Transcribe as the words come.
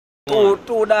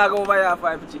Two dog over here,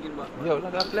 5 chicken back. Yo, look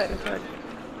at that plate.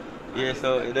 Yeah,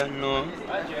 so you don't know.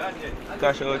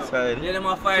 KASH outside. Yeah, them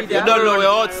are 5. You don't know we're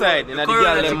outside. You know the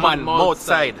girl them man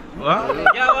outside. What?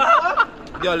 Yeah, what?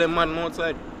 Girl them man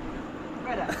outside.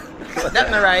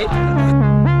 That's not right.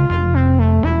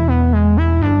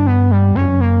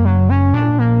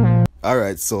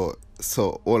 Alright, so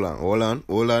hold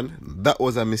on. That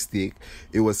was a mistake.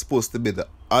 It was supposed to be the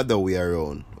other way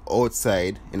around.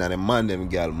 Outside, you know, the man them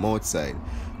girl outside.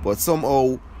 But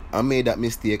somehow I made that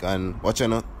mistake, and watch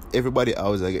out, everybody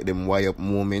else I get them wire up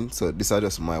moment. So this is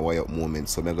just my wire up moment.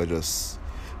 So I'm gonna just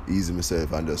ease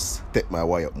myself and just take my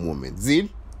wire up moment.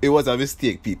 See? It was a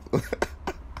mistake, people.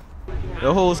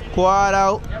 The whole squad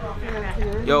out.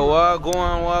 Yo, what go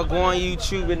on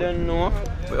YouTube, you don't know.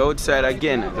 We're outside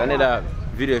again. It's another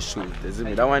video shoot. Isn't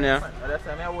it? That one here?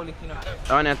 That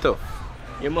one here tough.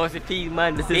 You must see,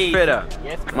 man. This is better.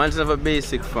 Yes, man's of a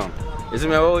basic fam. Isn't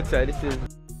me outside? This is.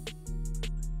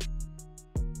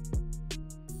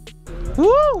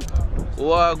 Woo!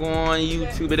 What go on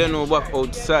YouTube? They don't know about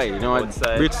outside. You know what?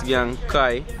 Bricks Gang,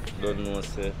 KAII. Don't know,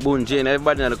 sir. Boon Jane,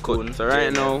 everybody in the cut. So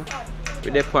right now,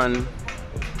 we're on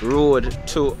road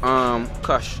to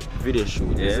KASH video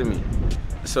shoot. You see me?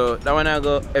 So that one I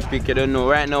go epic, you don't know.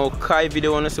 Right now, KAII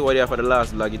video, wanna see what they have for the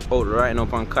last vlog. It's out right now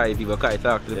on KAII Viva. KAII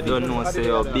talk to the people. Don't know, say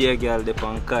your big girl they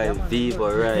on KAII Viva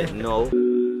right now.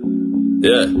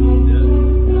 Yeah.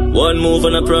 One move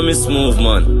and a promise move,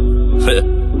 man.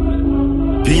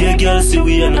 Be a girl, see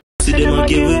we and see them a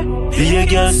give it. Be a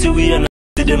girl, see we and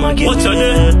see them a give it. Watch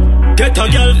out, get a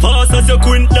girl fast as a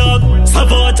quint dog.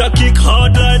 Savage kick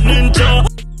hard like ninja.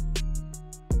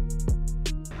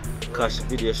 KASH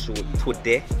video shoot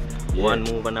today. Yeah. One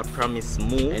move and a promise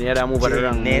move. Any other move at the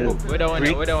wrong move. Where the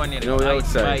one here? No, we're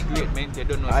outside. You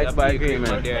don't know. Height by great,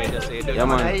 man. Yeah,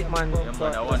 man.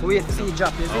 Wait to see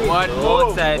drop.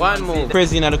 One move.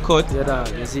 Crazy in the cut. Yeah, dog.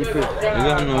 You see it. You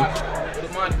don't know.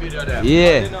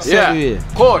 Yeah.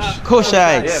 KASH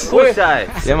Heights. Bush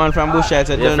Heights. Yeah, man, from Bush Heights.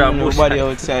 I don't know nobody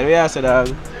outside. We are so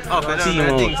dog. Team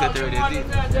out.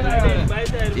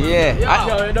 Yeah.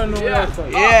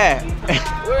 Yeah.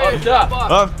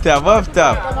 Up top.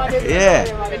 Yeah.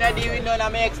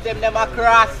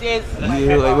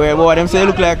 Where boy them say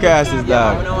look like crosses, dog.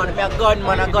 Yeah.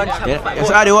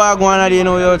 So how the walk going on, you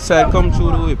know, outside, come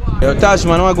through the whip. Yo, Tash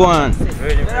man, what go on?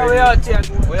 We out here.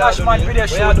 KASH man video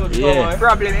shoot. Yeah.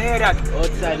 Problem, hear that?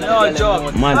 Outside. No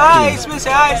joke. Man, It's me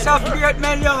say, I self great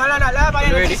men young.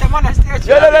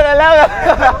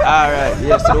 alright,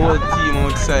 yes, the whole team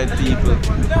outside, people.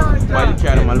 While you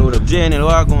carry my load up. JNL,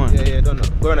 what go on? Yeah, don't know.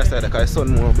 Go on the side, because the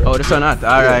sun more, bro. Oh, the sun hot,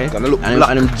 alright. Gonna look And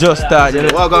them just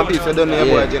started. What going people don't know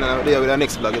boy, Jenna, there with the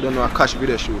next vlog, you don't know a KASH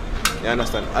video shoot. You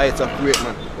understand? Heights of great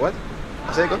man. What?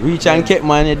 Reach and keep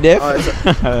man in deaf.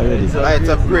 Heights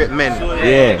of great men.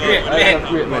 Yeah.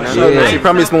 Great men. Yeah. See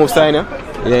promise move sign, yeah?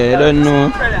 Yeah, you don't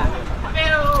know.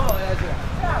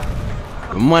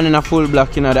 Man in a full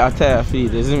black in the attire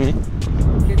feed, you see me?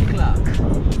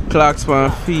 Clark's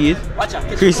on feed.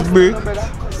 Chris Brick.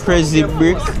 Prezi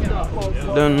Brick.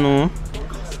 Don't know.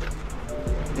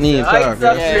 Nee, Clark.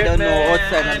 Yeah, don't know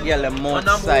outside and girl them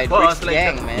outside. Bricks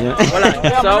Gang, man.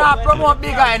 So promote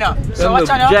big guy now. So watch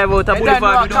out. Drive out a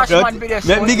boulevard.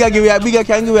 Bigger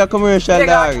can give you a commercial,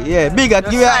 dog. Yeah, bigger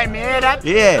give you a...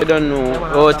 Yeah. I don't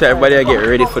know. Everybody get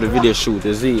ready for the video shoot,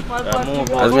 you see?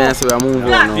 As me say, we move on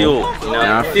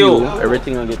now. Few.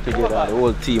 Everything will get together. The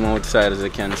whole team outside, as I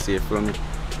can see from me.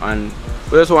 And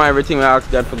we just want everything we ask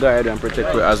God for guide and protect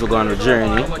us as we go on the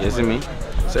journey, you see me?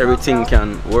 So everything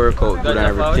can work out good and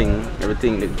everything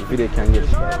the video can get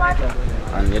started.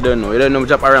 And you don't know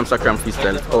Jap Aram Sakram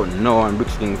freestyle. Oh no, and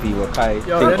Bricks Gang Fever, KAII,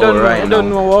 think all right now. You don't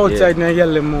know outside, now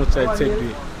girl them outside take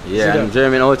it. Yeah, and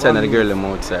German outside and the girl them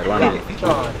outside. One day.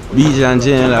 BJ and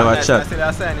Jane have a chat.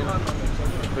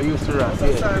 We used to rap,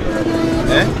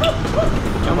 Eh?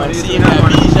 Come on, see that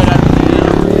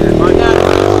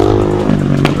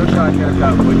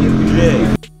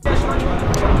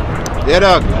Yeah,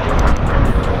 dog.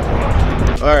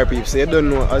 Alright, people, so you don't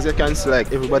know, as you can see,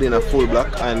 like everybody in a full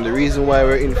black, and the reason why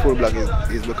we're in full black is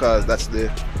because that's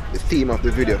the theme of the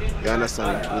video. You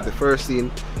understand? With the first scene,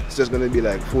 it's just gonna be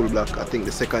like full black. I think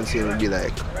the second scene will be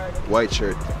like white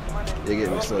shirt. You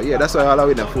get me? So yeah, that's why I allow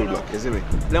it in full black, you see me?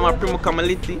 Them are primo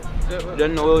Camaliti.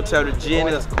 Don't know outside the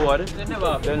JNL squad.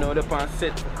 Don't know the pan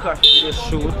set KASH video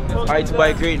shoot. Heights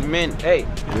by great men. Hey,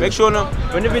 make sure now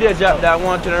when the video drop that I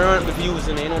want to run the views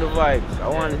and you know the vibes. I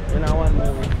want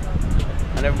movie.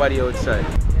 And everybody outside.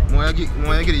 When you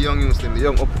get the young youths, the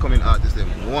young upcoming artists,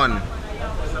 one. You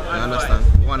understand?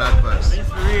 One advice.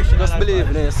 Just believe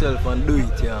in yourself and do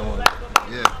it, yeah, man.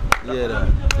 Yeah. Yeah, that.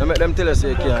 I make them tell us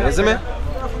you can't. You see me?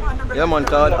 Yeah, man,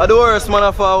 cause I'm the worst man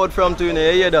I forward from to you, you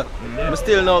hear that? I'm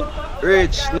still not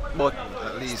rich, but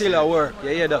still at work, you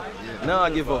hear that? Yeah. Now I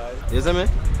give up, you see me?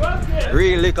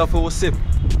 Real liquor for sip.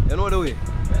 You know the way?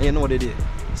 And you know the day.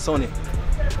 Sonny,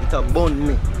 it a bun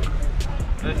me.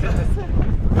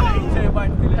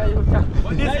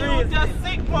 This is just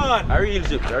sick, man. A real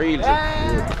zip, a real zip.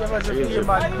 Yeah.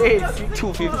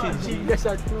 250G. That's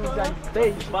a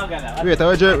 250. Wait, how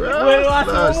you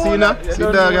see now? See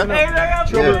dog? Yeah.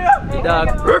 Dog.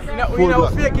 We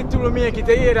don't fake it till we make it,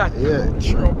 you hear that?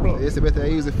 Yeah. It's better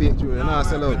use the fake true, you know,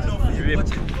 sell out.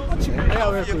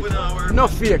 No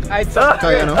fake. I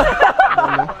tell you know?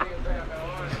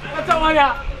 That's a one,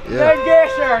 yeah. Gay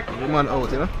shirt. The man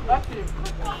out, you know?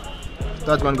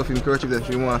 That man go film kerchief if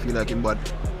you want to feel like him bad.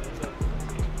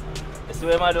 You see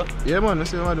what I do? Yeah, man, you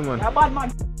see what I do, man. A bad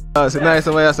man. It's nice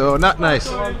over here, so not nice.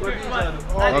 Oh,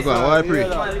 go on, why pray?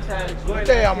 Good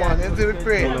day, man. It's the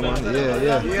pray.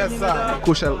 Yeah. Yes, sir.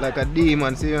 Kush out like a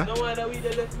demon, see ya?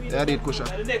 Yeah, I did kush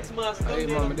out. Hey,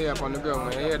 man, they up on the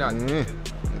ground, man. You hear that? Yeah.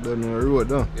 You don't know the road,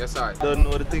 though. Yes, sir. Don't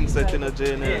know the things set in a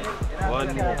journey.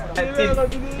 One more.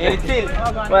 Anything.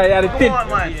 Why, yeah, the thing.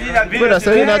 Brother,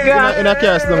 so in a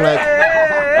cast down like...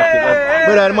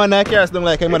 Brother, the man in a cast down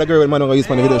like him and a girl with man who use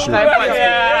for the video shoot.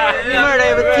 Murder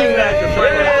everything,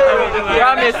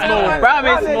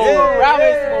 Promise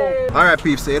move. Alright,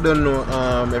 peeps, so you don't know,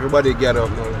 everybody get up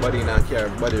now, everybody in a car,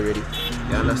 everybody ready.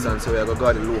 You understand? So we are going to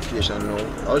go to the location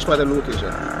now. Which part of the location?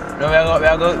 No, we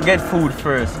are going to get food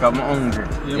first, because I'm hungry.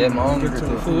 Yeah, I'm hungry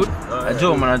too. Food? A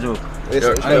joke, man, a joke.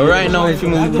 Right now, you feel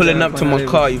me, we're pulling up to my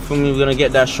car, you feel me, we're going to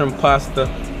get that shrimp pasta,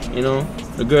 you know.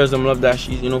 The girls them love that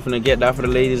shit, you know, finna get that for the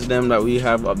ladies them that we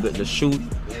have up the shoot.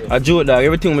 I joke, dog,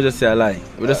 everything we just say I lie.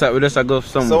 We just go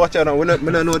somewhere. So what you know, we're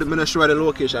not sure the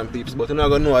location, peeps, but we're not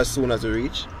going to know as soon as we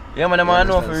reach. Yeah, man, I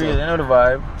know for real, you know the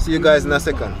vibe. See you guys in a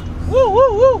second.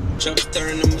 Woo! Trap star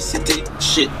in the city,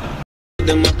 shit.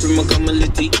 Them up in my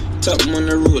community, top on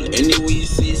the roll. Anyway you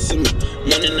see me,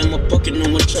 money in my pocket, no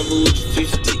more travel with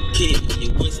 50K.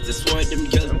 You waste this why them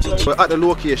girls. We're at the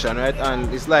location, right?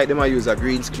 And it's like they might use a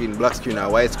green screen, black screen, or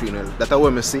white screen. That's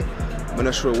what I see. I'm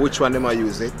not sure which one they might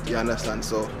use it. You understand?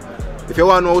 So if you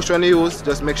want to know which one to use,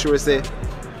 just make sure you say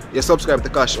you subscribe to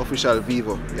KASH Official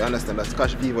Vivo. You understand? That's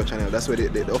KASH Vivo channel. That's where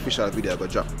the official video go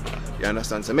drop. You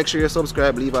understand? So make sure you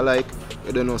subscribe, leave a like.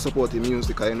 You don't know, support the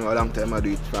music, because you know a long time I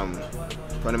do it from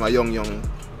my young.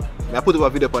 I put up a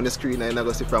video up on the screen and I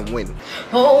go see from when.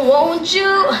 Oh, won't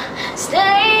you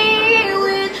stay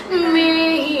with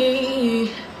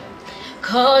me?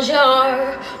 'Cause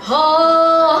you're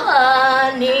all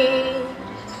I need.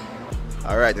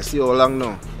 Alright, you see how long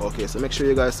now? Okay, so make sure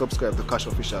you guys subscribe to KASH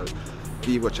Official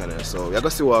Vivo channel. So we're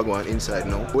gonna see what going on inside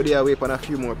now. We are waiting on a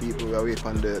few more people, we are waiting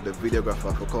on the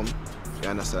videographer to come. You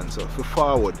understand? So for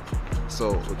forward,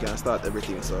 so we can start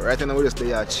everything. So right now we just stay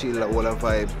here chill, all a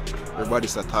vibe.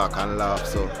 Everybody's a talk and laugh.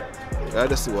 So we're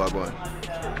just see what going on.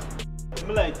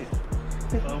 I like it.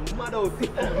 I'm mad out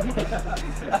it.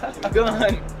 Go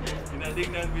on. You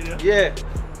dig that video? Yeah.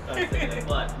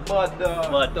 But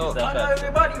I know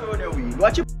everybody over there weed.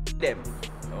 Watch you them.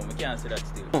 Oh, we can't say that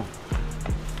still.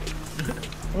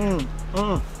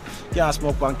 Can't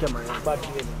smoke on camera. Bad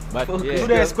But yeah.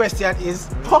 Today's question is,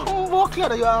 how much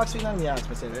clear you ask me and me ask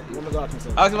myself? You want me to ask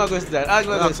myself? Ask my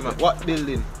question. What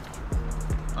building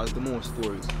has the most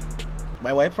stories?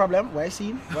 Why problem? Why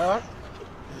scene? Why what?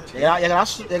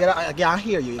 I can't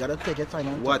hear you. You gotta take your time.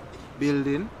 And What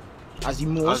building has the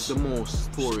has most the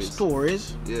most stories?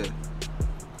 stories? Yeah.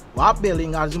 What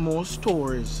building has the most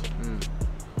stories?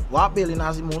 What building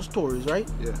has the most stories, right?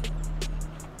 Yeah.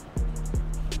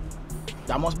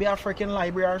 That must be a freaking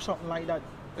library or something like that.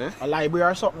 Eh? A library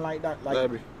or something like that. Like,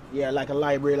 Library. Yeah, like a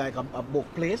library, like a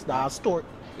book place that has store.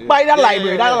 By that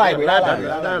library, that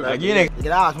library. Again, You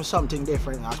can ask me something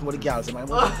different. Ask me what the girls in my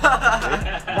mouth.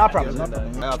 No problem, no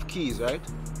problem. I have keys, right?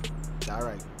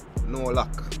 Alright, No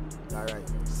lock. alright.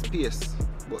 Space,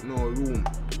 but no room.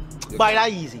 By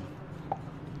that easy.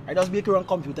 I just be around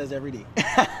computers every day.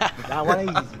 That one is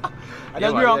easy. I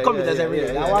just be around computers every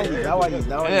day. That one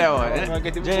easy.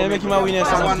 Jenny, make him a winner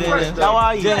something. That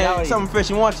one easy. Jenny, something fresh.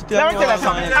 You want to tell Let me me tell you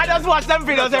something. I just watch them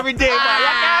videos every day, man.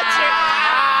 You can't trick.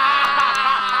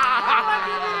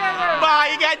 Boy,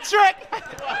 you get tricked.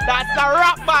 That's the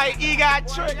rap, boy. You get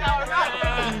tricked.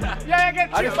 Yeah, you get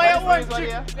tricked by your one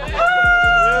trick.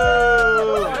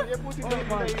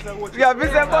 Yeah,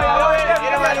 Vincent boy,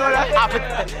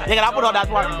 you gotta put out that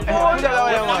one.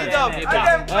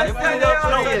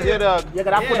 You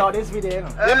gotta put out this video.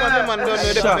 Yeah, man, don't know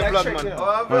the vlog, man.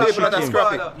 People that are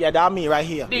scrappy. Yeah, that's me right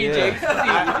here.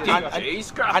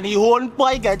 And his own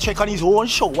boy get check on his own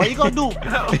show. What you gonna do?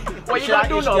 What you gonna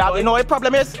do now? You know what the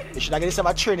problem is? You should have get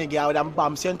some training girl with them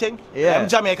bombs and thing. Yeah. Them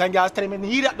Jamaican girls tell me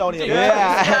need that down here.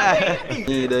 Yeah.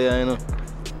 Me there, you know.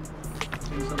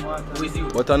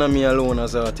 But I know me alone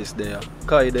as an artist there.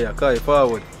 KAII there, KAII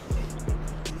forward.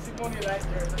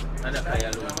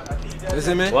 You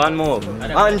see me? One move.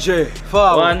 Andre,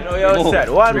 forward.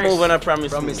 One move and I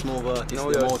promise move artist.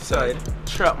 No, them you're outside.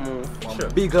 Trap move. One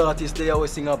big artist they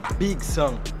always sing a big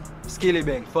song. Skilly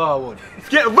Bang, forward.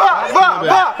 Brick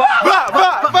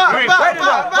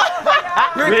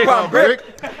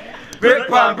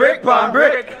pan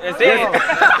brick. That's it.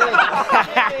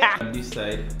 On this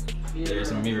side,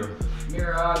 there's a mirror.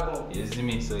 You see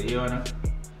me? So you know,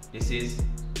 this is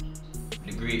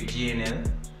the great GNL.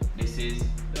 This is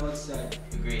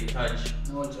the great Touch.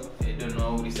 You don't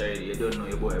know this side. You don't know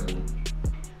your boy Boom.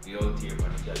 You out here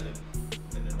man, you don't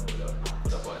know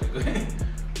what part they going.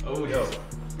 Oh yo.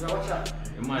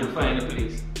 You man find the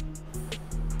police.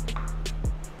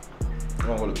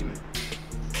 Come on, look at me.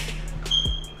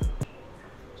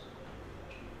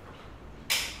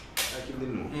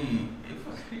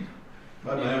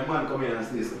 But man come here and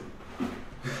say so.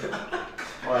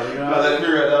 Alright, you know that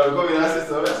period that we come in and say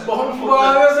so. Let's bomb for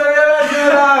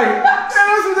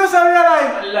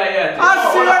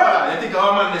You think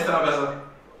our man is stand up?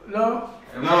 No.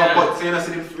 No, but say you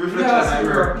see the reflection in the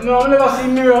mirror. No, I never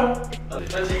seen mirror.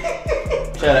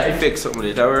 Try to fix something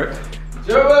with it, that work?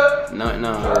 No.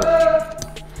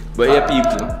 But yeah,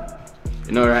 people,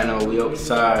 you know right now we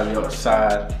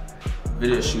outside.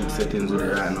 Video shoot settings with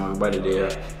it right now, everybody there.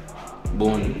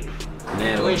 Bone.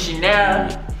 When she now.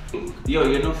 Yo,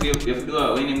 you know if you do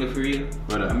it, when him for real?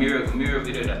 Brother, a mirror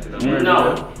video that.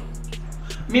 No.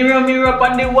 Mirror up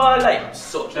on the wall like.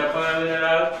 So.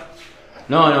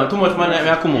 No, too much man,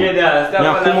 I come on. Yeah,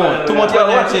 come on. Too much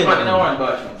man,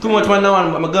 Too much man,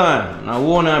 I'm gone. I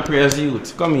want to praise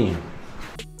youth. Come here.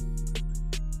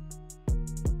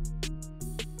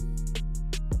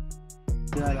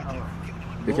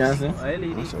 You can't see?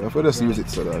 So if I just use it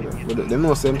so that but them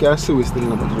know say them can't see we still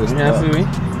know but just Can see me?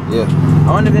 Yeah.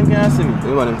 I wonder if them can see me.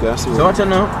 Everyone them can't see. So what you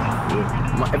know?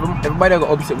 Everybody got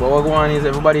upset, but what going on is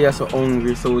everybody is so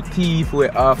hungry, so thief we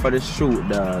offer the shoot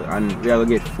dog and we are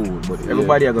gonna get food, but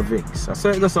everybody are gonna vex. I saw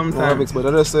it go sometimes. Vex, but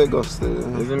I just say go still.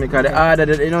 You see me? Because the order,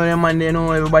 you know them man, they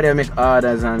know everybody make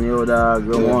orders and yo dog,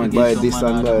 you want buy this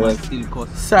and buy that.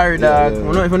 Sorry dog, you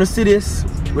know if you don't see this,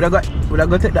 we got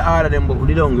take the order them, but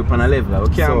we don't go on a level.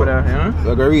 We can't go there, you know?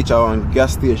 We're gonna reach our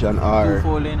gas station or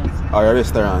a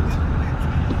restaurant.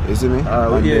 You see me?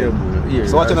 Yeah.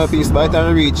 So watching a piece by the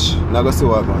time we reach, now go see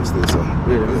what I'm still so.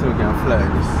 Yeah, so we can fly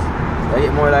this. I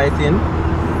get more light in.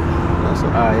 That's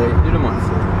all. Yeah, do the man.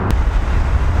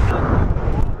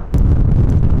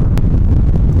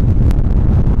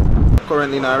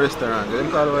 Currently in a restaurant. What do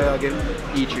you call it again?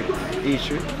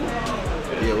 Eatery.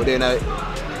 Yeah, we're in a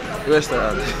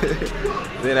restaurant.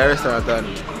 We're in a restaurant and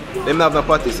them have no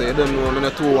party, so you don't know, I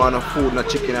not too want no food, no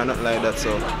chicken or nothing like that.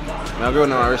 So I'm going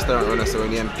to a restaurant runner, so we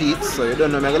name Pete, so you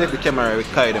don't know, I'm going to leave the camera with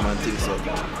KAII them and things, so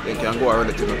they can go around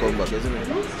it till I come back, isn't it?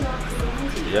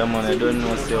 Yeah man, I don't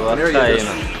know say what KAII, you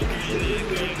know.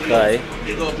 KAII,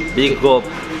 big up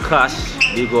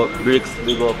KASH, big up Bricks,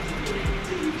 big up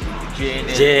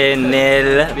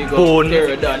JNL, Bone,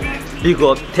 big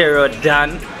up Terror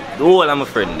Dan, the whole of my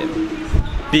friend them.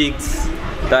 Bigs,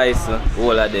 Tyson,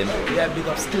 all of them. Yeah, big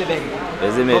up Skilly Bang.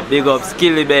 You see me? Big up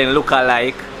Skilly Bang, look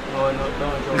alike.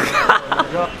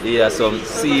 Yeah, some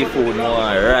seafood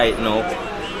more right now,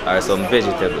 or some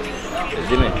vegetable. You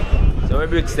see me? So where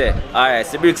Bricks there? Alright,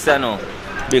 so Bricks there now.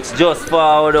 Bricks just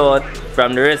forward out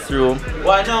from the restroom.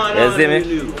 Why no? You see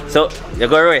me? So you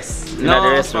go rest in the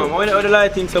restroom. Why the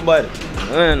lighting so bad?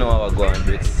 I don't know how I go on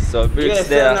Bricks. So Bricks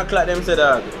there. 7 o'clock them say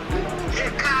that.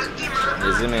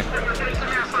 You see me?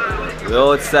 We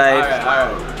outside.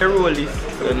 Alright. Roll this.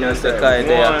 You know, the KAII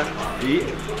there.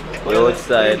 We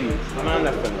outside.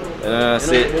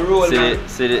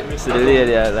 See the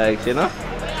lady like, you know?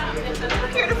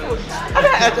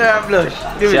 I blush.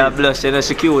 She a blush, you know,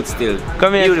 she cute still.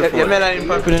 Come here, beautiful. Your melanin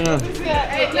popping, you know.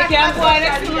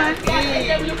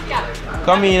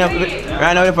 Come in,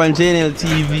 right now we're on JNL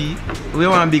TV. We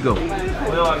want to big up. We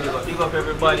want to big up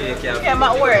everybody. Yeah, I'm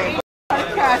at work.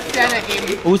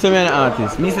 Who say me an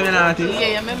artist? Me say me an artist?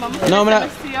 Yeah, remember me? No,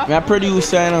 I'm a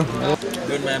producer, you know.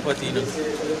 Good man, Patino.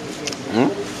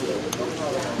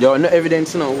 Yo, no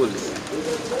evidence, no, will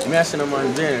it? Me I see no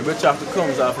man doing but chocolate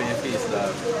comes off in your face,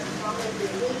 dog.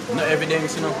 No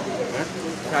evidence, you know.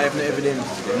 I have no evidence.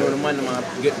 You know the man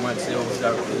get mad, say, oh,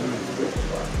 start.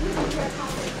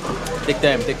 Take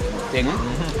time, take thing.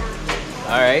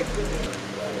 Alright.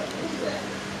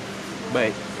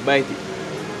 Bite it.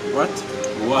 What?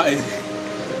 Why?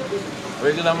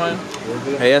 Regular man?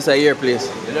 Regular. Hey, yes, I hear place.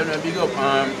 You don't know, big up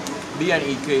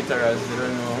B&E caterers, they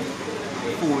don't know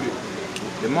food.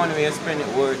 The money we spend it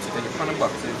worth it, and you put a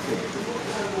box of food.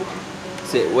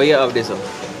 Say, where you have this up?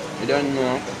 You don't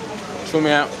know. Show me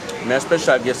a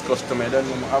special guest customer, you don't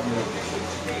know I have my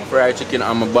fried chicken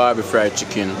and my barbie fried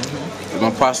chicken. My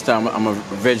pasta, I'm a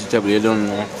vegetable, you don't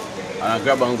know. And I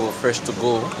grab and go fresh to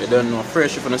go. You don't know.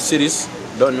 Fresh from the cities,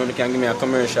 don't know they can give me a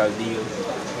commercial deal.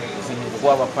 Go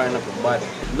have a pineapple body.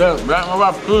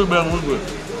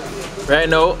 Right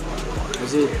now,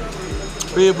 is it?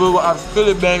 People who have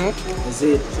skilly bang. Is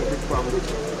it?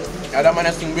 I don't want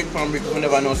to sing brick from brick. You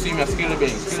never know. See me a skilly bang.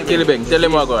 Skilly bang. Tell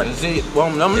them what God. Is it?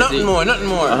 Boom. No, nothing more. Nothing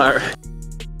more. Alright.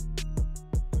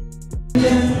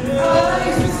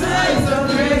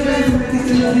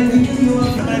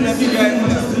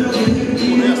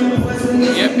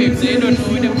 Yeah, people say don't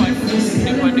know the point.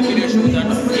 The video shoot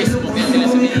and Facebook and tell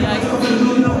us something like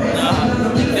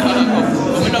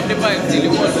open up the vibes, the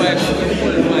whole vibes,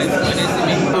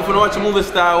 If you watch the movie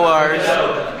Star Wars,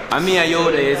 and me and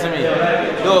Yoda, you see me?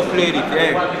 Don't play it,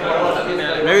 yeah.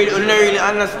 I don't really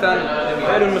understand.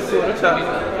 I don't know so much.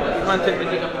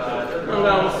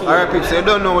 Alright, people, so you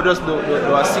don't know, we just do a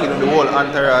scene of the whole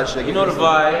entourage. Like, you know the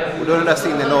vibe. We don't know the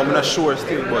scene there now, I'm not sure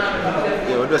still, but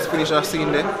yeah, we just finish our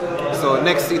scene there. So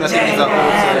next scene I think is the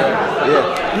outside.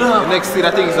 Yeah. No. The next scene I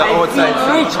think is the outside.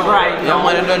 Yeah,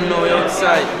 man, I don't know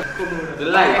outside. The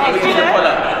light, which is the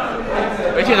color?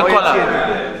 Which is the color?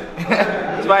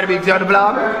 It's by the big on the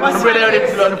blog.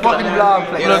 The fucking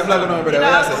blog. You know the blog now, brother.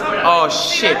 Oh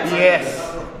shit. Yes.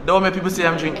 Don't make people say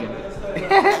I'm drinking.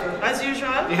 as usual.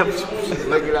 Yep.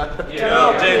 Look at that.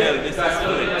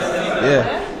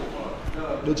 Yeah.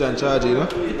 Do John charge, you know?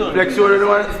 Flex show them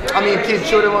one. I mean, kids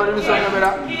show them one. Do something like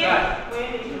that.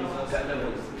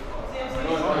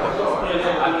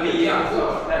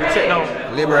 Let's check now.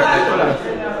 Liberate that.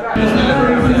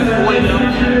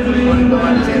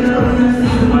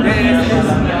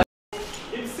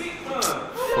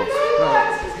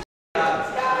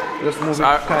 Just move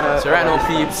it kind of. So right now,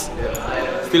 peeps,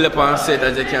 still up on set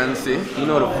as you can see. You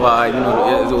know the vibe, you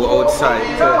know the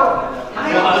outside.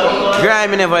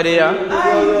 Grimy never there.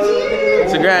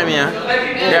 So Grimy,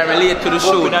 Grimy late to the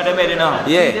show. Open at the bed now.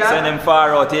 Yeah. Send them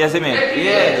far out, you see me?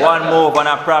 Yeah. One move and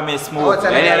I promise move.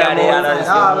 Any other day and it's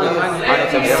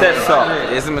set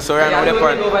up. You see me? So right now,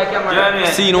 they're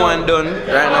scene 1 done.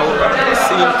 Right now,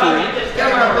 scene 2.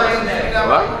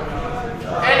 What?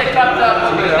 Helicopter.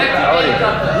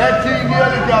 Let's see the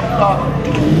helicopter.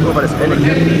 Over this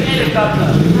Helicopter.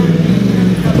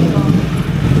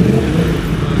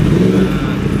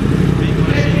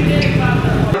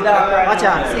 Watch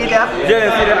out. See that?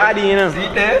 Yeah, see the Addy, you know? See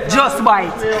there? Just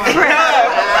bite.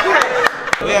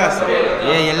 Yes.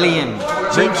 Yeah, you're lean.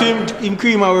 Him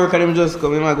cream at work and him just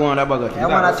come, he might go on that bag of things. I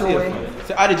want to way.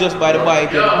 So Addy just buy the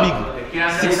bike, big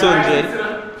 600.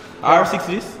 R6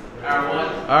 this?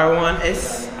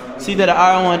 R1S. See that the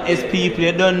R1S people,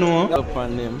 you don't know. Up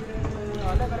on them.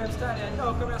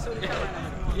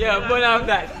 Yeah, but I'm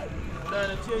that.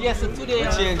 Yes, so today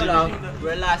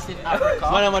we're last in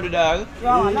Africa. Man, I'm a dog.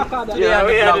 Yeah,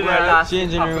 we're last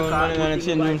changing room, man, I'm going to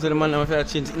change room so the man I'm going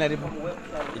to change the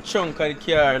trunk of the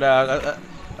car, dog.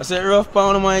 I said, rough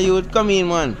pound, my youth, come in,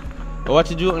 man. What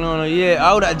you doing now? Yeah,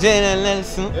 out of Jane and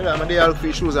Nelson. Yeah, I'm there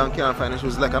for shoes and can't find the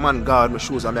shoes. Like a man guard my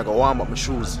shoes and I go warm up my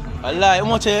shoes. I lie, how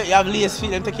much you have lace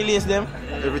feet? Them take your lace them?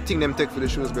 Everything them take for the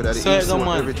shoes, brother. So it go,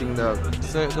 man. Everything, dog.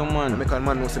 So it go, man. I make a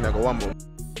man know say I go warm up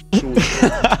shoes.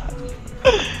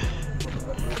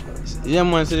 Yeah,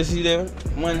 man, so you see there?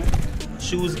 Man,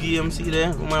 shoes game, see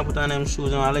there? We might put on them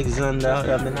shoes on Alexander. We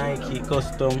have the Nike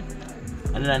custom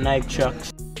and then the Nike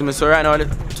tracks. So right now,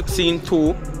 scene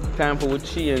 2, time for we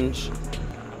change.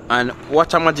 And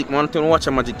watch a magic, man. Watch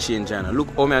a magic change, and look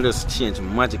how I just change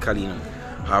magically, you know.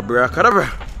 Abracadabra.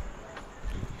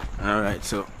 Alright,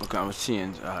 so look how I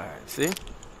change. Alright, see?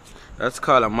 That's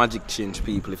called a magic change,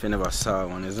 people, if you never saw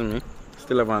one, isn't it?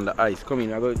 Still have on the ice. Come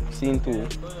in, I got scene 2.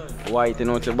 White, you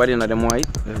know, your body in them white.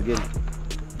 Let's get it.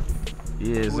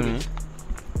 Yeah, isn't it?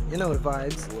 You know the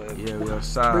vibes. Yeah, we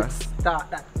outside. Start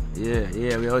that.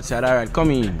 Yeah, we outside. Alright,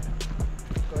 come in.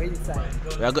 Go inside.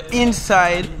 We are go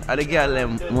inside and the girl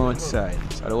them outside.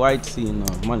 So the white scene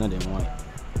now, man of them white.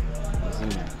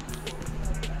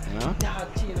 You know?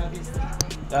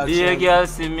 The girl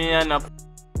see me and a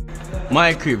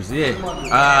My cribs, yeah.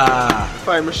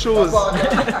 Find my shoes.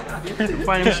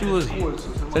 Find my shoes.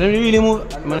 So let me really move.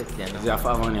 Is that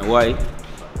 500 white?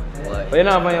 Oh, you're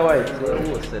not on your wife?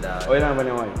 Oh, you're not on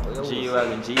your wife?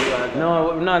 G-Wagon, G-Wagon.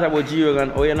 No, not about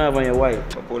G-Wagon. Oh, you're not on your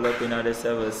wife? I pull up in the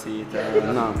 7-seater.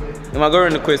 No. I'm going to go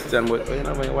in the question, but oh, you're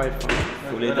not on your wife?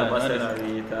 Pull it up a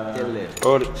senator.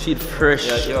 Oh, sheet fresh.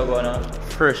 Yeah, you're gonna.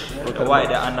 Fresh. Why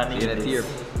the underneath this?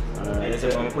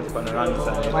 Put it on the wrong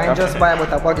side. Mine just buy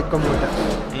but a pocket come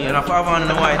out. You're not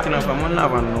 500 white, you're not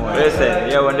 500 white. Listen,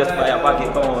 yeah, when just buy a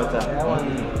pocket come out.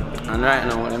 And right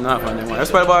now, I'm not on the white.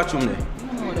 Let's buy the bathroom there.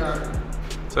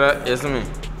 So, yes, me.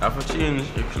 I have to change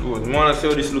your clothes. I want to see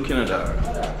how this looking at that.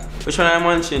 Which one I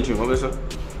want to change? What is it?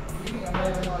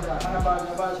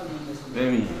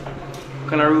 Baby. What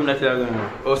kind of room that you're going to?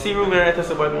 Oh, see room right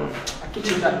there, about one.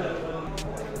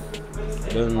 I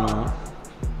don't know.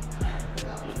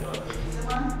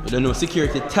 I don't know.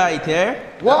 Security tight here.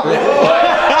 What?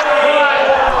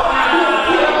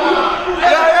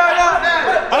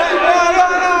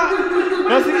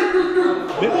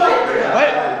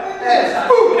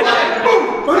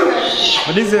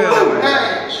 What is it? No,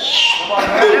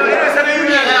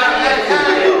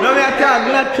 me attack,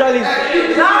 me not challenge.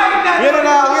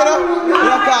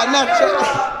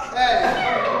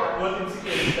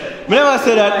 Me never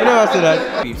say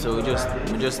that. So we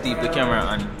just deep the camera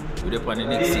and we're up on the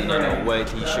next scene and a white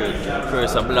t-shirt.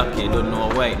 First a black, you don't know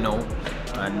a white now.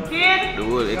 And the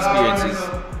whole experience is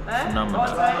phenomenal.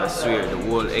 I swear, the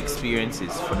whole experience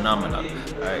is phenomenal.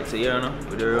 Alright, so yeah, no,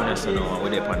 with the runners now,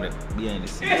 we're up on the behind the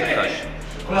scenes of KASH.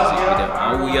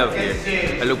 And who we have here?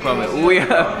 I look for me. Who we have?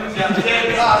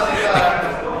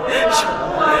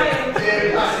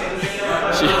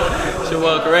 she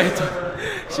walk right.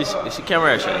 She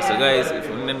camera shy. So guys, if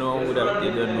you don't know who that,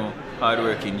 you don't know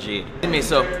hardworking Jane. See me,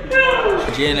 so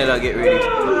Jane will get ready.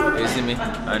 You see me?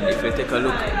 And if you take a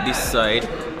look this side,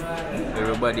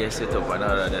 everybody is set up and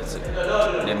all of that. So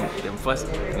them first,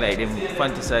 like them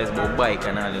fantasize about bike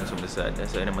and all them from the side.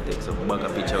 That's why them take some bag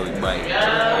of picture with bike.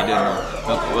 I don't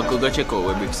know. We could go check out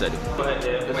where bricks are.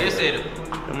 What you say?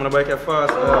 I'm gonna bike it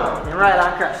fast. You ride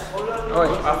and crash. Oh,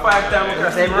 a 5 times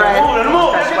crash. Same ride.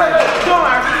 Crash 5.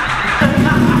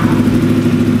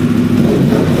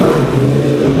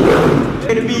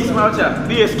 The beast, man,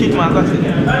 be a skid, man.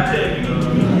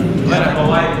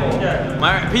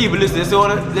 My people, listen,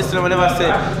 listen to what I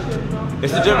say.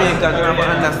 It's the Jamaicans who have to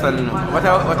understand. What I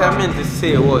meant to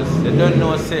say was, they don't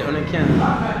know say on the can.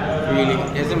 Really,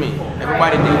 you see me?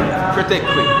 Everybody do protect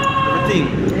quick. Everything.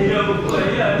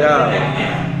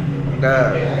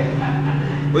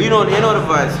 But you know the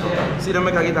vibes. See them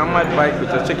make I get a mad bike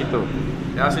with you, check it out.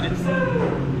 You see this?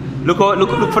 Look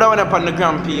for that one up on the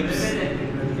ground, peeps.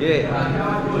 Yeah.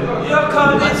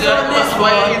 What's your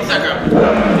Instagram?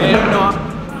 Yeah, you know.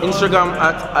 Instagram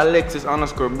at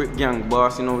Alexis_BrickGang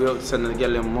boss. You know, we out sending the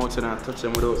girl them out and touch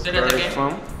them without first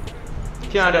from. You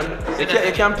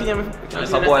can't pay me.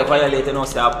 If a boy violate, you know,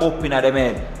 say a pop in the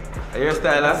man. A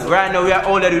hairstyler? Right now we are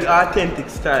only with authentic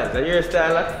styles. A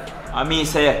hairstyler? I mean,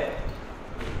 say,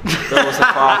 that was a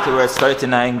party where it's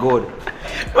 39 good.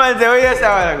 Man, say, what you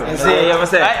say? You see, you ever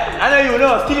say? I know you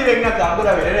know, Skilly Bang not talk good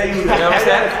of it. I know you know. You ever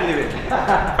say? Skilly Bang.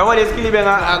 I want the Skilly Bang I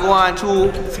go on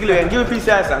to Skilly Bang. Give me a piece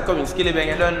of song. Come in, Skilly Bang,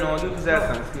 you don't know. Give me a piece of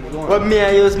song. Skilly Bang. But me,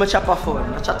 I use my chopper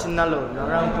phone. I'm chatting alone.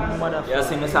 Around to my mother. You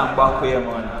see me some back way,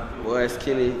 man. Boy,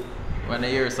 Skilly. When I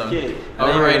hear something.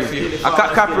 Alright,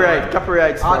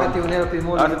 copyright. Auto-tune help him.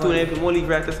 Auto-tune help him. Only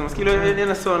write some Skilly Bang in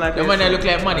a sound like the man that look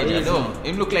like manager, no.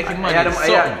 Him look like him manager.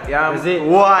 Yeah. Is it?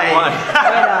 Why?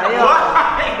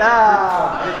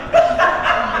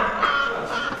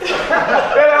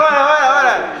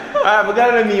 Alright, but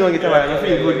gotta let me on guitar. I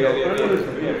feel good now.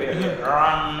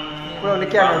 Put on the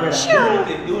camera,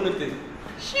 man. Do nothing.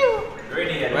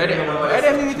 Ready?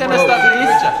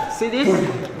 See this?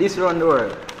 This run the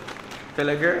world. Tell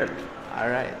a girl.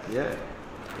 Alright. Yeah.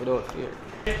 Without fear.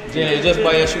 Jay, you just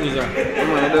buy your shoes on.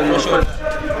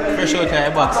 Fresh out of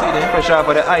your box, see there? Fresh out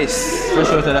of the ice. Fresh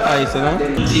out of the ice, you know?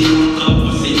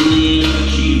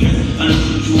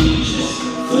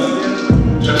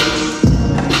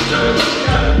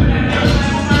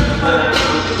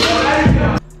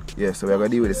 Yeah, so we're gonna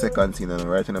deal with the second scene and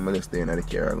right now I'm just staying at the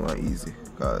car and going easy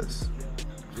because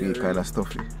I feel kind of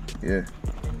stuffy. Yeah.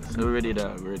 So ready,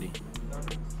 dog, ready.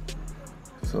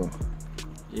 So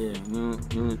yeah,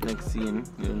 new next scene,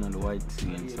 you know the white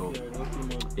scene, so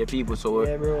yeah people, so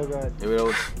we're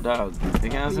without dog. You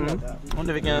can see me? I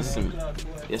wonder if you can see me.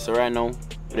 Yeah, so right now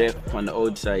we're on the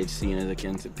outside scene as I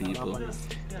can see people.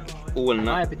 Old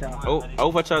now. Oh,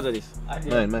 how much charge of this?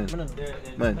 Man.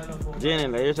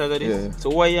 Jane, like you charge of this? Yeah. So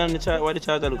why you on the charge? Why the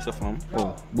charger looks so from?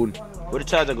 Oh, bun. What the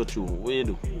charger go through? What you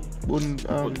do? Bun,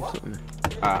 something.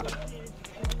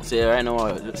 So yeah, right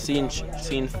now, scene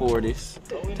 4 this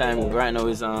time right now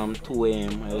is 2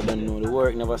 AM. I don't know, the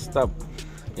work never stop.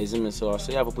 You see me? So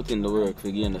you have to put in the work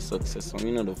to gain the success. So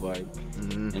you know the vibe.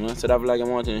 You know, instead of like I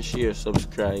want to share,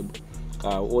 subscribe.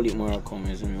 All it more come,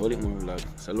 you see me? All it more vlog.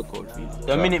 So look out for it.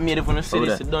 The minute made if you see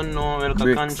this, you don't know like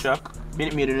a contract.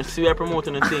 Minute made you see we are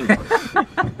promoting the thing.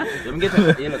 Let me get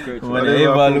a yellow curtain.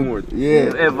 Whatever look.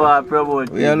 Yeah. Ever promote.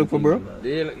 What you look for, bro?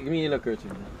 Give me a yellow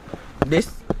curtain.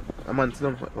 This? A man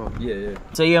slum. Oh. Yeah.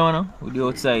 So yeah, man, we the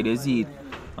outside, you see it.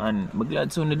 And I'm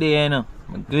glad soon the day, you know.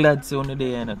 I'm glad soon the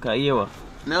day, you know. Because you know.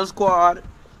 No squad.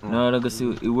 No, I can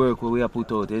see the work what we have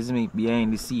put out, you see me,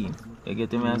 behind the scene. You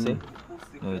get me, I say?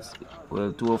 No, it's,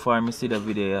 well, too far, I see the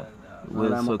video,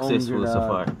 well successful so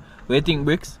far. What do you think,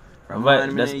 Bricks?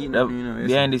 Behind the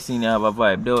scene you have a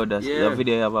vibe, though. That's the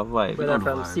video you have a vibe. But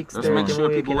from 6:30 just make sure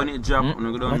people when it drop.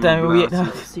 What time we wait, dog?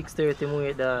 6:30 we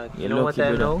wait, dog. You know what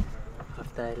time now?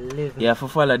 After 11. Yeah, for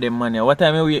follow them man. What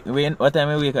time you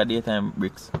wake at daytime,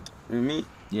 Bricks? Me?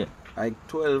 Yeah. Like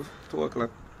 2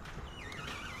 o'clock.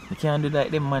 You can't do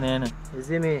like them man, you know. You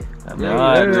see me?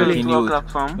 Early 2 o'clock,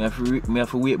 fam. Me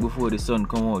have to wait before the sun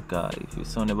come out, cause if the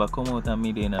sun never come out and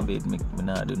me there in a bed, me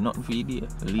not do nothing for you there.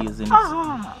 Laziness.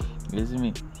 You see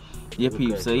me? Yeah,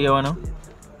 peeps, so you know?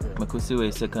 I could see where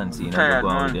the second scene I go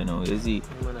on there now, you see?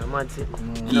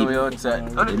 You know we outside.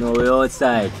 You know we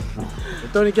outside.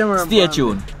 Stay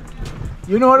tuned.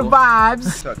 You know the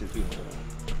vibes.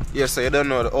 Yeah, so you don't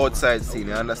know the outside scene,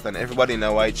 you understand? Everybody in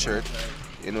a white shirt,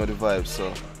 you know the vibes,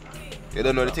 so you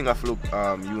don't know the thing of look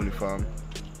uniform,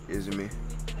 you see me?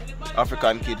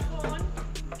 African kid.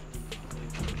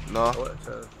 No?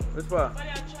 Which part?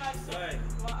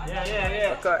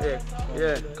 Yeah.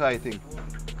 KAII thing.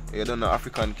 You don't know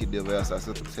African kid there where I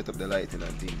set up the lighting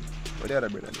and thing. What the other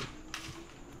brother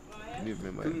name? Leave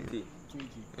me my name.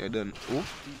 You don't who?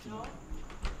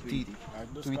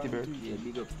 Tweety Bird?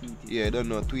 Yeah, you don't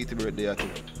know Tweety Bird there too.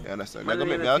 You understand?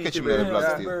 I'll catch him in the vlog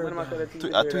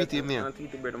still. I tweet him here.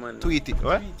 Tweety.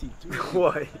 What?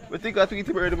 Why? We think I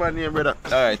Tweety Bird man name, brother.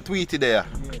 Alright, Tweety there.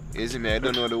 You see me? I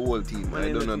don't know the whole team.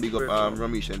 I don't know big up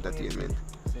Ramesh Entertainment.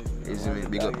 You see me?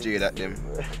 Big up Jade at them.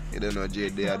 You don't know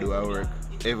Jade there do our work.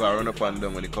 Ever run up and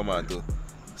down when they come out to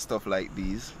stuff like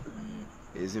these.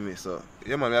 You see me? So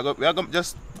yeah man, we are going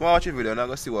just watch the video and I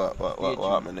go see what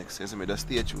happens next. You see me? Just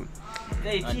stay tuned.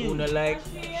 And you wanna like,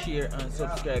 share and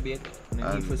subscribe yet?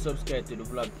 And if you subscribe to the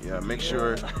vlog. Yeah, make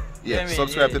sure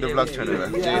subscribe to the vlog channel,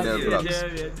 JNL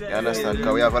Vlogs. You understand?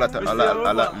 Because we have a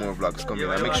lot more vlogs coming.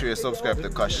 And make sure you subscribe to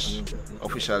KASH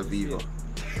Official Vivo.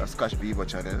 That's KASH Vivo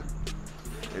channel.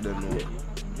 You don't know.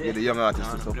 You're the young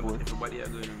artist to support.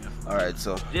 Alright,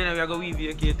 so Jenna, we are going to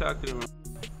weave you, talk to them.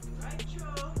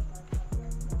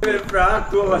 I'm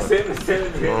not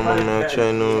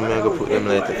trying to put them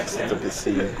like to set up the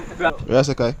scene. Where's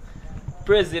the guy?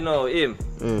 Press, you know, him.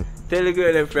 Tell the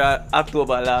girl for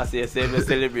October last year, say we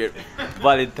celebrate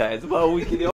Valentine's. What a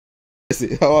wicked.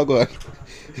 How I go?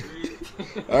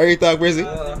 Are you talk, Prezi?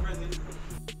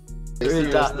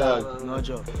 Real talk, dog. No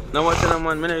joke. Now what tell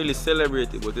man, I don't really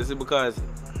celebrate it, but this is because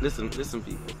listen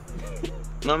people.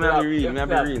 No, me have be real.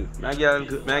 My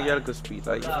girl could speak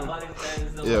like. Yeah,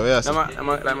 yeah.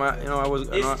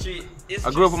 I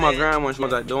grew up with my grandma and she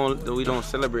was like, we don't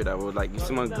celebrate that. But like, you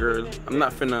see my girl, I'm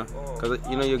not finna, cause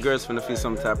you know your girl's finna feel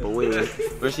some type of way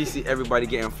when she see everybody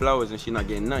getting flowers and she not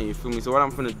getting none. You feel me? So what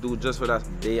I'm finna do just for that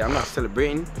day, I'm not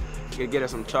celebrating. You get her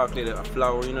some chocolate, a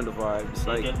flower, you know the vibe. It's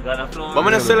like, but I'm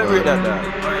gonna celebrate that dog.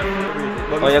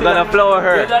 Oh, you're gonna flower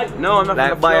her? No, I'm not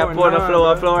like gonna buy a pot of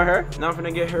flower, flower her? Now I'm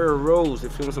finna get her a rose.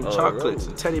 If you want some chocolates,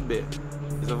 a teddy bear.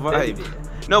 It's a vibe.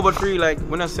 No, but for you, like,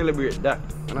 when I celebrate that,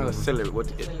 I'm not gonna celebrate what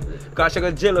to get. Cause I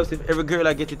got jealous if every girl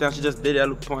I get it and she just did it, I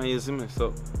look upon you, see me?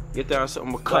 So, get her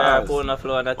something because.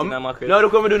 Flower, that thing I'm a no,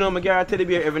 look what I do now, I get her a teddy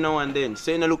bear every now and then.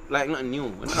 Saying I look like nothing new.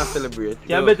 When I celebrate.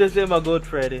 You better say my good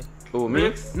Friday. Oh,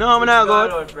 me? No, I'm not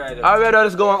good. I'd rather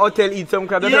just go on hotel, eat some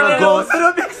crab. That's not good.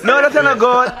 No, that's not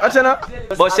good. That's not.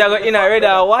 But she got in a red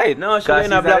or white? No, she got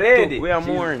in a black too. We are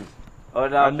mourning. Oh,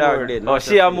 that dark. Oh,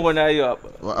 she a mourn you up.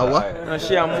 What? No,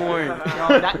 she a mourn.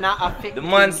 No, that not affect. The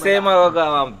man say man go to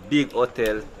a big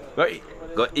hotel.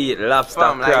 Go eat lobster,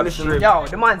 crab, shrimp. Yo,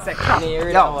 the man say crab.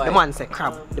 Yo, the man say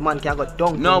crab. The man can't go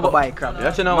down to buy crab.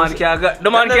 That's you know.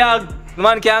 The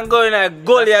man can't go in a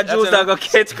gully juice and go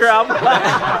catch crab.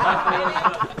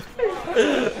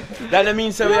 That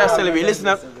means we are celebrating. Listen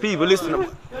up, people, listen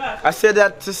up. I said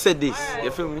that to say this.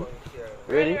 You feel me?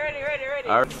 Ready?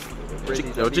 Alright.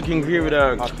 Chicken gravy,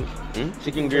 dog.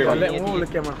 Chicken gravy.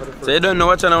 So you don't know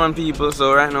what on people,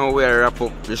 so right now we are wrap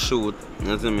up the shoot.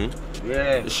 You see me?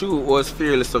 Yeah. The shoot was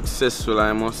fairly successful,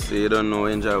 I must say. You don't know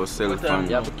enjoy yourself from.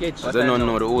 You don't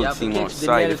know the whole thing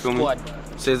outside, you feel me?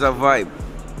 So it's a vibe.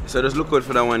 So just look out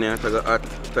for that one here.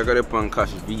 Take a rep on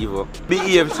KASH Vivo.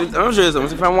 Behave. I'm sure you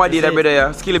something. From what did that brother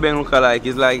here, Skilly Bang look alike.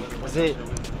 It's like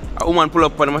a woman pull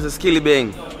up on him and say Skilly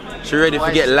Bang. She ready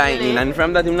to get lightning, and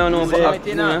from that him now know for act.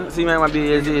 See my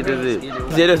be it's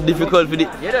just difficult for the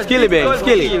Skilly Bang,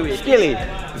 Skilly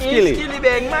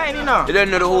Bang mine, you know. You don't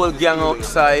know the whole gang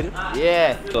outside.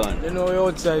 Yeah. You know we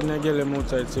outside and I get them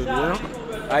outside so you know.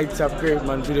 It's a great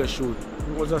man video shoot.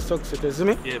 It was a success, you see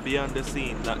me? Yeah, beyond the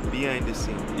scene, not behind the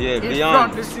scene. Yeah, in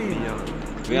beyond front the scene.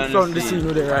 Beyond in front the scene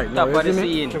with it right now. Top of the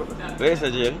scene. Where's the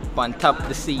jail? On top of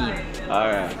the scene.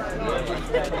 Alright.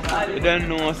 You don't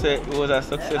know say it was a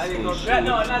successful shoot. You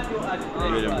don't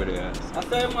brother guys. I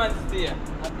saw him on stay.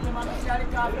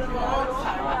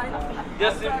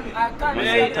 Just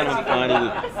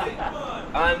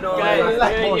I know.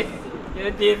 Yeah,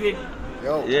 David.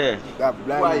 Yo. Yeah. That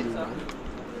blind man.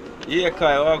 Yeah,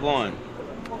 Kai, what going?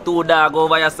 2 dogs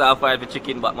over yourself fight for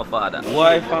chicken back, my father.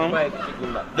 Why, fam? What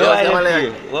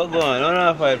going?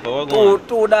 Don't fight for what going?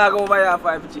 2 dogs over your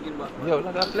fight for chicken back. Yo,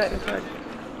 look at that.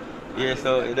 Yeah,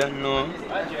 so you don't know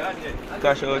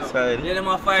KASH outside. Yeah, them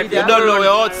a fight. You don't know we're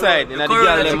outside. You know the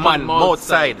girl them man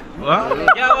outside. What?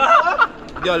 Yeah, what?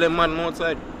 Girl them man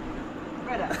outside.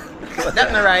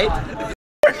 That's not right.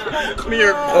 Come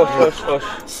here. Hush.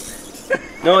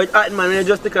 No, it's hot, man. When you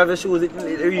just take off your shoes,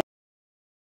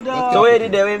 so where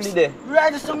did they? Where did they?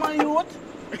 Right to someone you what?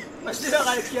 I still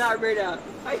got a car, brother.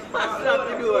 I passed out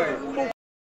the door.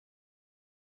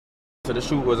 So the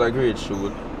shoot was a great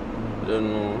shoot. I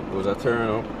don't know. It was a turn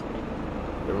up.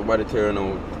 Everybody turn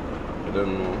out. I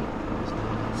don't know.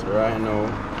 So right now,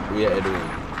 we are doing.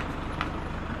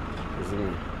 You see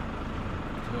me?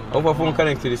 How far phone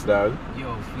connect to this dog?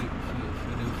 Yo,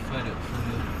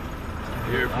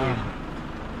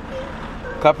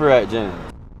 Copyright, Jen.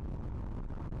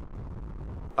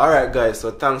 Alright guys,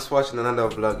 so thanks for watching another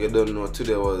vlog. You don't know,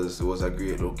 today was a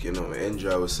great look, you know, we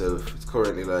enjoy ourselves. It's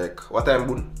currently like, what time,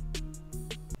 Boon?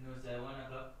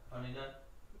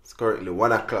 It's currently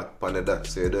 1 o'clock on the dot,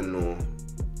 so you don't know.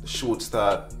 The shoot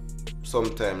start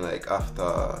sometime like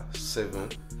after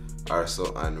 7 or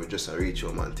so, and we just reach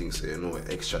home and things, so you know we're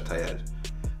extra tired.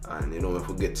 And you know, if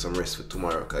we get some rest for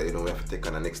tomorrow, because you know we have to take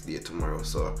on the next day tomorrow.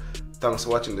 So thanks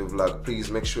for watching the vlog.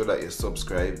 Please make sure that you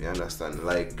subscribe, you understand,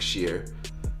 like, share,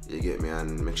 you get me,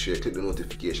 and make sure you click the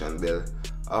notification bell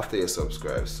after you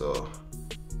subscribe. So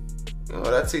you know,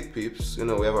 that's it, peeps. You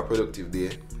know, we have a productive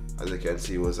day. As you can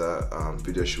see, it was a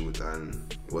video shoot,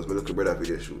 and it was my little brother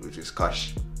video shoot, which is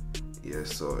KASH. Yeah,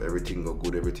 so everything go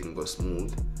good, everything go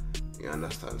smooth, you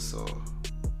understand. So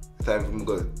time for me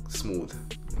go smooth.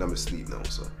 I'm asleep now,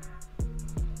 so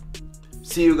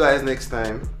see you guys next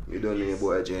time. You don't need a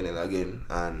boy JNL again,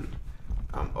 and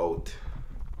I'm out.